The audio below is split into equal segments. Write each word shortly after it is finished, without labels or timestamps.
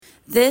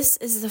This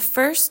is the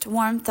first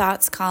Warm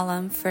Thoughts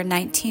column for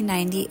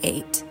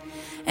 1998.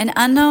 An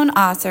unknown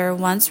author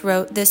once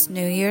wrote this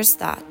New Year's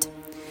thought.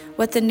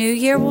 What the new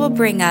year will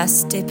bring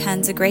us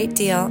depends a great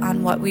deal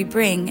on what we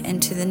bring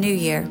into the new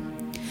year.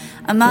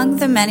 Among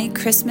the many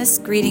Christmas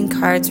greeting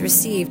cards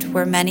received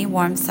were many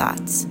warm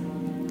thoughts.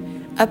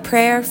 A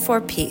prayer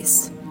for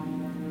peace.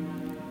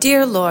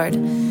 Dear Lord,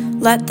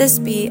 let this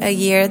be a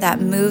year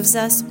that moves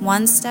us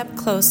one step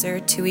closer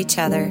to each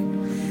other.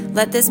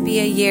 Let this be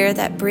a year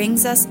that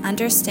brings us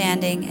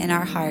understanding in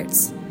our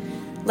hearts.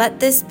 Let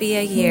this be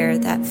a year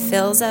that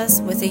fills us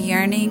with a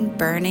yearning,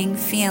 burning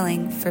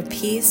feeling for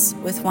peace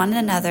with one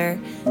another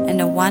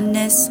and a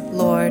oneness,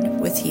 Lord,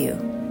 with you.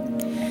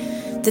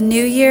 The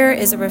new year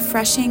is a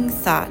refreshing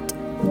thought.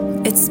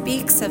 It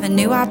speaks of a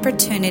new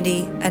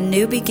opportunity, a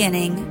new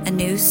beginning, a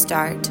new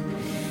start.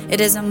 It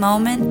is a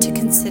moment to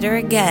consider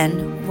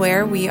again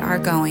where we are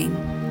going.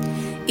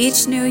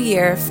 Each new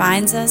year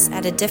finds us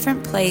at a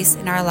different place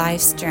in our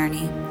life's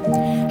journey.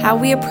 How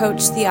we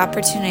approach the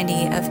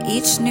opportunity of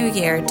each new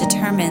year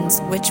determines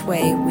which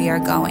way we are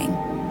going.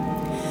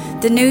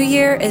 The new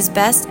year is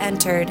best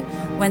entered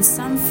when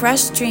some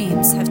fresh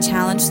dreams have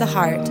challenged the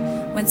heart,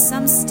 when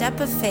some step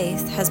of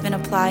faith has been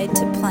applied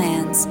to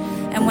plans,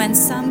 and when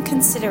some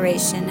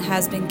consideration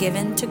has been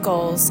given to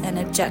goals and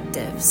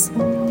objectives.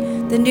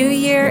 The new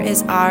year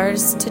is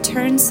ours to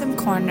turn some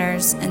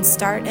corners and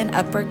start an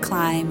upward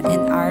climb in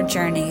our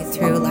journey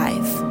through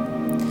life.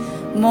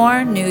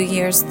 More New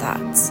Year's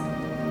thoughts.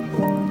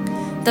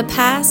 The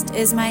past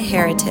is my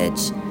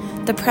heritage,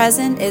 the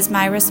present is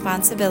my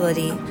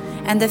responsibility,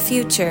 and the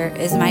future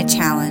is my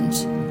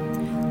challenge.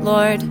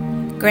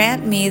 Lord,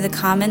 grant me the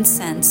common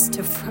sense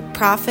to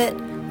profit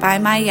by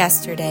my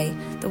yesterday,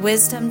 the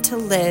wisdom to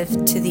live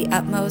to the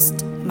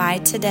utmost my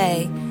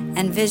today,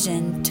 and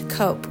vision to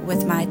cope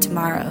with my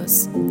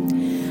tomorrows.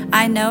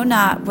 I know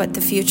not what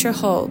the future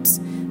holds,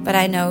 but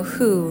I know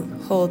who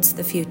holds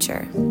the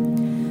future.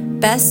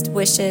 Best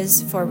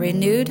wishes for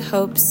renewed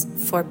hopes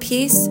for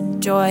peace,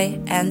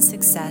 joy, and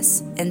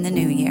success in the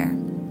new year.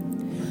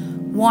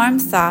 Warm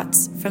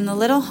Thoughts from the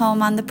Little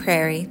Home on the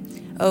Prairie,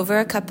 Over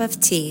a Cup of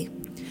Tea,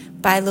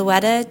 by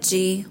Louetta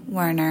G.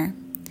 Werner.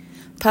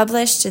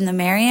 Published in the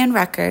Marion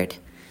Record,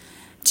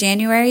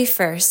 January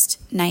 1st,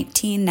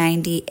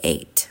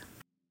 1998.